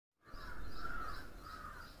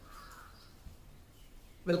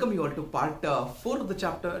Welcome you all to part 4 of the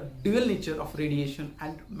chapter Dual Nature of Radiation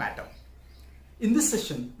and Matter. In this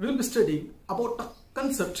session, we will be studying about a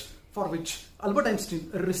concept for which Albert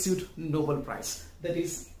Einstein received Nobel Prize. That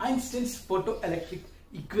is Einstein's photoelectric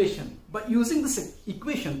equation. By using this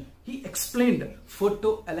equation, he explained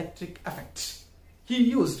photoelectric effects. He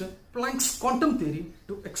used Planck's quantum theory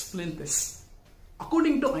to explain this.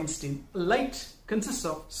 According to Einstein, light consists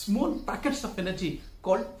of small packets of energy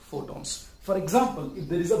called photons. For example, if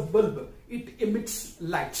there is a bulb, it emits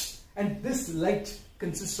light, and this light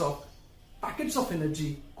consists of packets of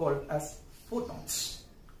energy called as photons.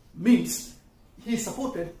 Means he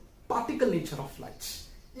supported particle nature of light.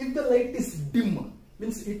 If the light is dim,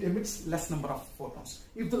 means it emits less number of photons.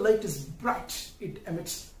 If the light is bright, it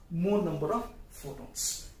emits more number of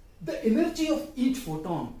photons. The energy of each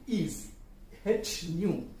photon is h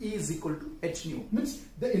nu. E is equal to h nu. Means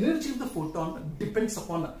the energy of the photon depends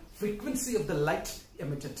upon the frequency of the light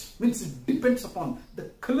emitted. Means it depends upon the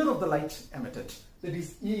color of the light emitted. That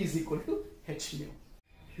is E is equal to h nu.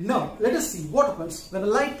 Now let us see what happens when a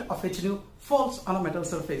light of h nu falls on a metal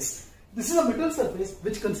surface. This is a metal surface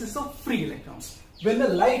which consists of free electrons. When the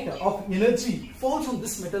light of energy falls on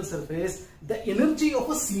this metal surface, the energy of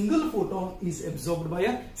a single photon is absorbed by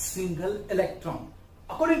a single electron.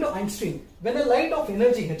 According to Einstein, when a light of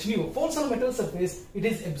energy h nu falls on a metal surface, it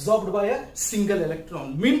is absorbed by a single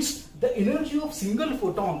electron. Means the energy of single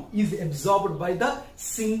photon is absorbed by the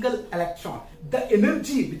single electron. The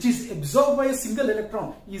energy which is absorbed by a single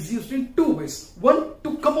electron is used in two ways. One,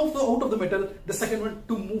 to come out of the metal. The second one,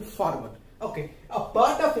 to move forward. Okay, a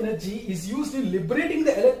part of energy is used in liberating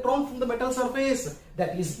the electron from the metal surface,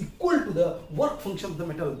 that is equal to the work function of the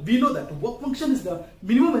metal. We know that work function is the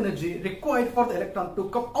minimum energy required for the electron to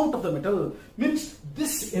come out of the metal. Means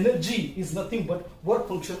this energy is nothing but work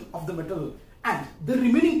function of the metal, and the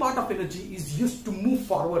remaining part of energy is used to move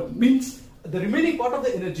forward. Means the remaining part of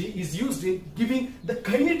the energy is used in giving the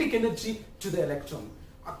kinetic energy to the electron.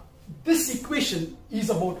 This equation is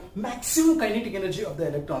about maximum kinetic energy of the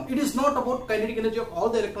electron. It is not about kinetic energy of all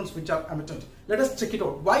the electrons which are emitted. Let us check it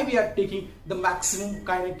out. Why we are taking the maximum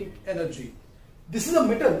kinetic energy? This is a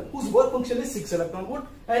metal whose work function is 6 electron volt,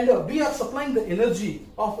 and we are supplying the energy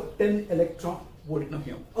of 10 electron volt now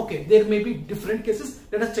here. Okay, there may be different cases.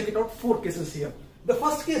 Let us check it out. 4 cases here. The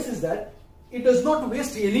first case is that it does not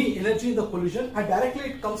waste any energy in the collision, and directly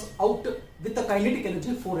it comes out with the kinetic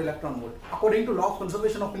energy 4 electron volt. According to law of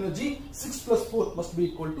conservation of energy, 6 plus 4 must be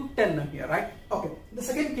equal to 10 here, right? Okay. The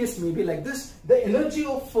second case may be like this. The energy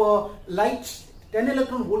of light 10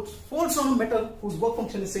 electron volts falls on a metal whose work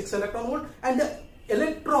function is 6 electron volt, and the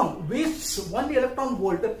electron wastes 1 electron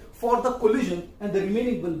volt for the collision, and the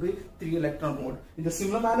remaining will be 3 electron volt. In the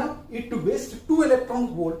similar manner, if to waste 2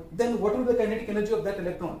 electron volt, then what will be the kinetic energy of that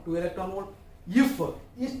electron? 2 electron volt. If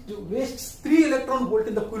it wastes 3 electron volt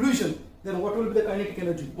in the collision, then what will be the kinetic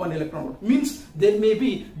energy? 1 electron volt. Means there may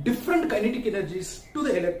be different kinetic energies to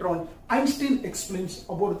the electron. Einstein explains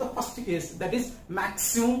about the first case, that is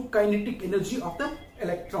maximum kinetic energy of the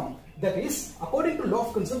electron. That is, according to law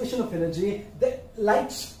of conservation of energy, the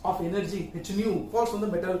light of energy h nu falls on the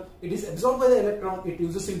metal. It is absorbed by the electron. It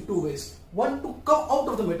uses in two ways. One, to come out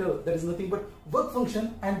of the metal, that is nothing but work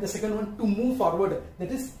function, and the second one, to move forward,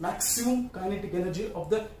 that is maximum kinetic energy of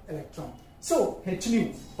the electron. So h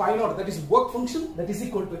nu pi naught, that is work function, that is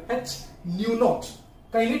equal to h nu naught.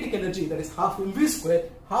 Kinetic energy, that is half mv square,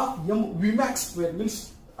 half m v max square.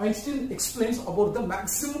 Means Einstein explains about the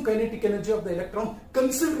maximum kinetic energy of the electron,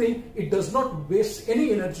 considering it does not waste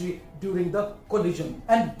any energy during the collision.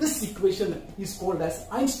 And this equation is called as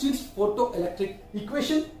Einstein's photoelectric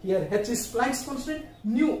equation. Here h is Planck's constant,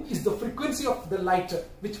 nu is the frequency of the light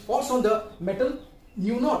which falls on the metal,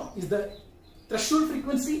 nu naught is the threshold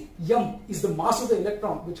frequency, m is the mass of the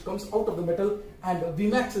electron which comes out of the metal, and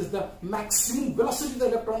Vmax is the maximum velocity of the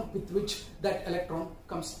electron with which that electron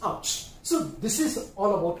comes out. So this is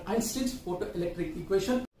all about Einstein's photoelectric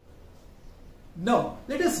equation. Now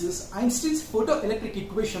let us use Einstein's photoelectric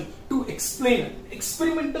equation to explain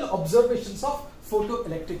experimental observations of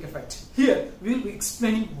photoelectric effect. Here we will be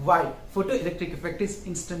explaining why photoelectric effect is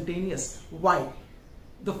instantaneous. Why?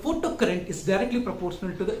 The photocurrent is directly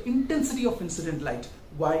proportional to the intensity of incident light.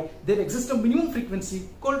 Why? There exists a minimum frequency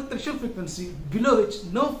called threshold frequency, below which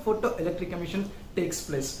no photoelectric emission takes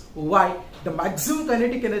place. Why? The maximum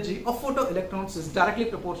kinetic energy of photoelectrons is directly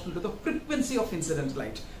proportional to the frequency of incident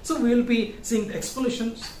light. So we will be seeing the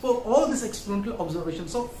explanations for all these experimental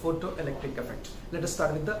observations of photoelectric effect. Let us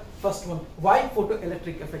start with the first one. Why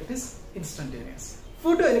photoelectric effect is instantaneous?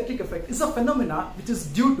 Photoelectric effect is a phenomena which is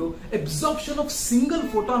due to absorption of single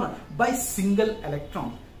photon by single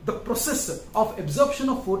electron. the process of absorption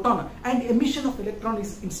of photon and emission of electron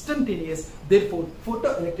is instantaneous. Therefore,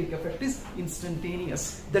 photoelectric effect is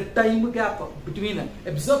instantaneous. The time gap between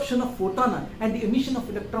absorption of photon and emission of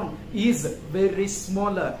electron is very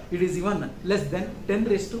smaller. It is even less than 10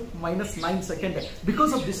 raised to minus 9 seconds.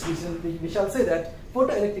 Because of this reason, we shall say that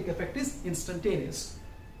photoelectric effect is instantaneous.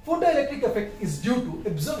 Photoelectric effect is due to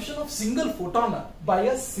absorption of single photon by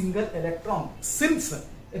a single electron. Since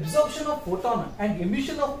absorption of photon and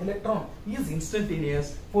emission of electron is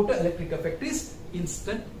instantaneous, photoelectric effect is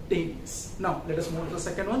instantaneous. Now let us move to the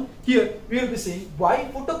second one. Here we will be saying why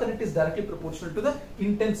photocurrent is directly proportional to the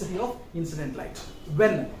intensity of incident light.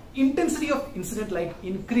 When intensity of incident light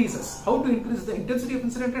increases, how to increase the intensity of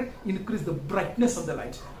incident light? Increase the brightness of the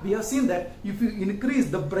light. We have seen that if you increase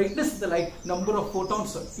the brightness of the light, number of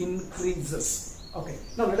photons increases. Okay,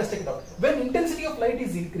 now let us take it out. When intensity of light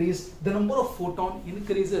is increased, the number of photon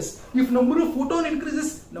increases. If number of photon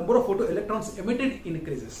increases, number of photoelectrons emitted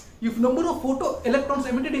increases. If number of photoelectrons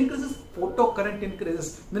emitted increases, photocurrent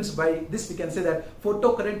increases. Means by this we can say that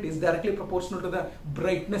photocurrent is directly proportional to the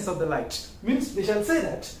brightness of the light. Means we shall say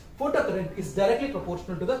that photocurrent is directly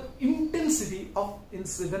proportional to the intensity of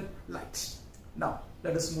incident light. Now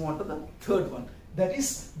let us move on to the third one. That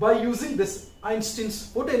is, by using this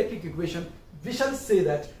Einstein's photoelectric equation, we shall say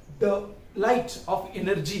that the light of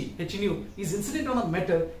energy h nu is incident on a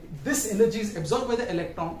metal. This energy is absorbed by the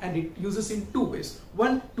electron and it uses in two ways.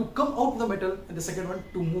 One, to come out of the metal, and the second one,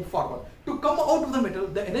 to move forward. To come out of the metal,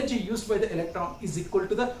 the energy used by the electron is equal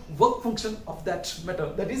to the work function of that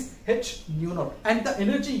metal, that is h nu naught. And the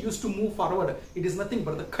energy used to move forward, it is nothing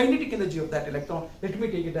but the kinetic energy of that electron. Let me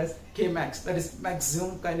take it as k max, that is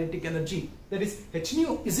maximum kinetic energy. That is h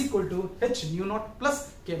nu is equal to h nu naught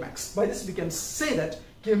plus k max. By this we can say that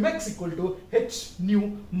k max equal to h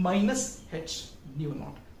nu minus h nu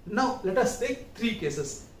naught. Now let us take three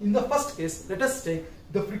cases. In the first case, let us take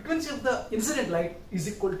the frequency of the incident light is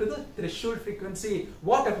equal to the threshold frequency.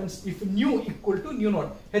 What happens if nu equal to nu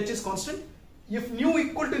naught? H is constant. If nu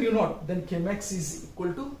equal to nu naught, then k max is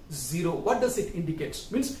equal to 0. What does it indicate?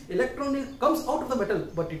 Means electron comes out of the metal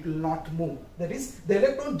but it will not move. That is, the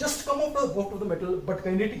electron just come out of the metal but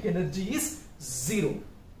kinetic energy is 0.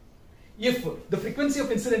 If the frequency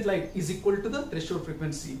of incident light is equal to the threshold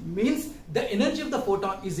frequency, means the energy of the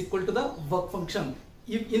photon is equal to the work function.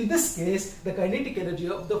 If in this case the kinetic energy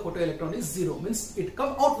of the photoelectron is 0, means it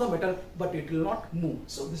comes out of the metal but it will not move.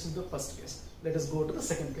 So this is the first case. Let us go to the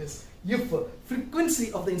second case. If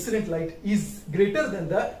frequency of the incident light is greater than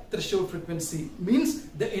the threshold frequency, means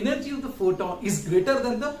the energy of the photon is greater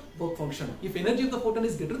than the work function. If energy of the photon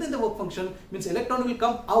is greater than the work function, means electron will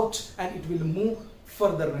come out and it will move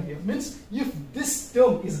further here. Means if this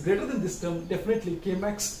term is greater than this term, definitely k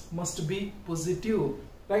max must be positive,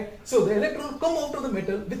 right? So the electron come out of the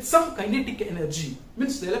metal with some kinetic energy.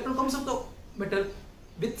 Means the electron comes out of the metal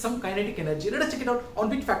with some kinetic energy. Let us check it out. On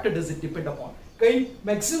which factor does it depend upon?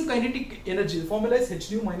 Maximum kinetic energy, the formula is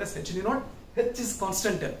h nu minus h nu naught. H is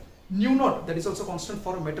constant. Nu naught, that is also constant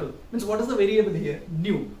for a metal. Means what is the variable here?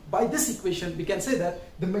 Nu. By this equation we can say that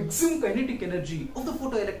the maximum kinetic energy of the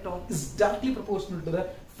photoelectron is directly proportional to the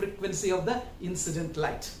frequency of the incident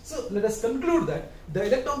light. So let us conclude that the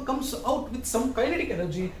electron comes out with some kinetic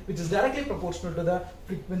energy which is directly proportional to the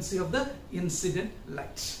frequency of the incident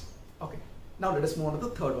light. Okay. Now let us move on to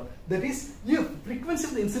the third one. That is, if frequency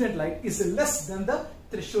of the incident light is less than the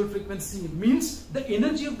threshold frequency, means the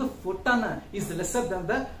energy of the photon is lesser than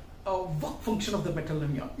the work function of the metal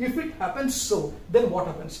ion. If it happens so, then what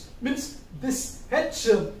happens? Means this h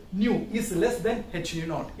nu is less than h nu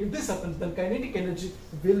naught. If this happens, then kinetic energy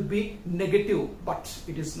will be negative, but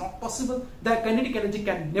it is not possible. The kinetic energy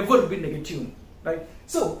can never be negative, right?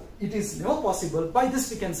 So it is never possible. By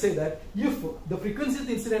this we can say that if the frequency of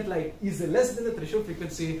the incident light is less than the threshold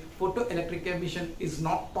frequency, photoelectric emission is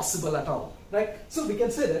not possible at all, right? So we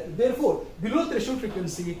can say that therefore below threshold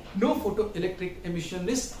frequency no photoelectric emission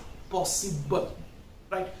is possible,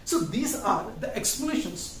 right? So these are the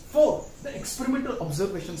explanations for the experimental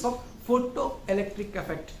observations of photoelectric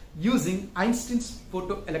effect using Einstein's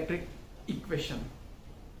photoelectric equation.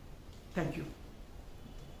 Thank you.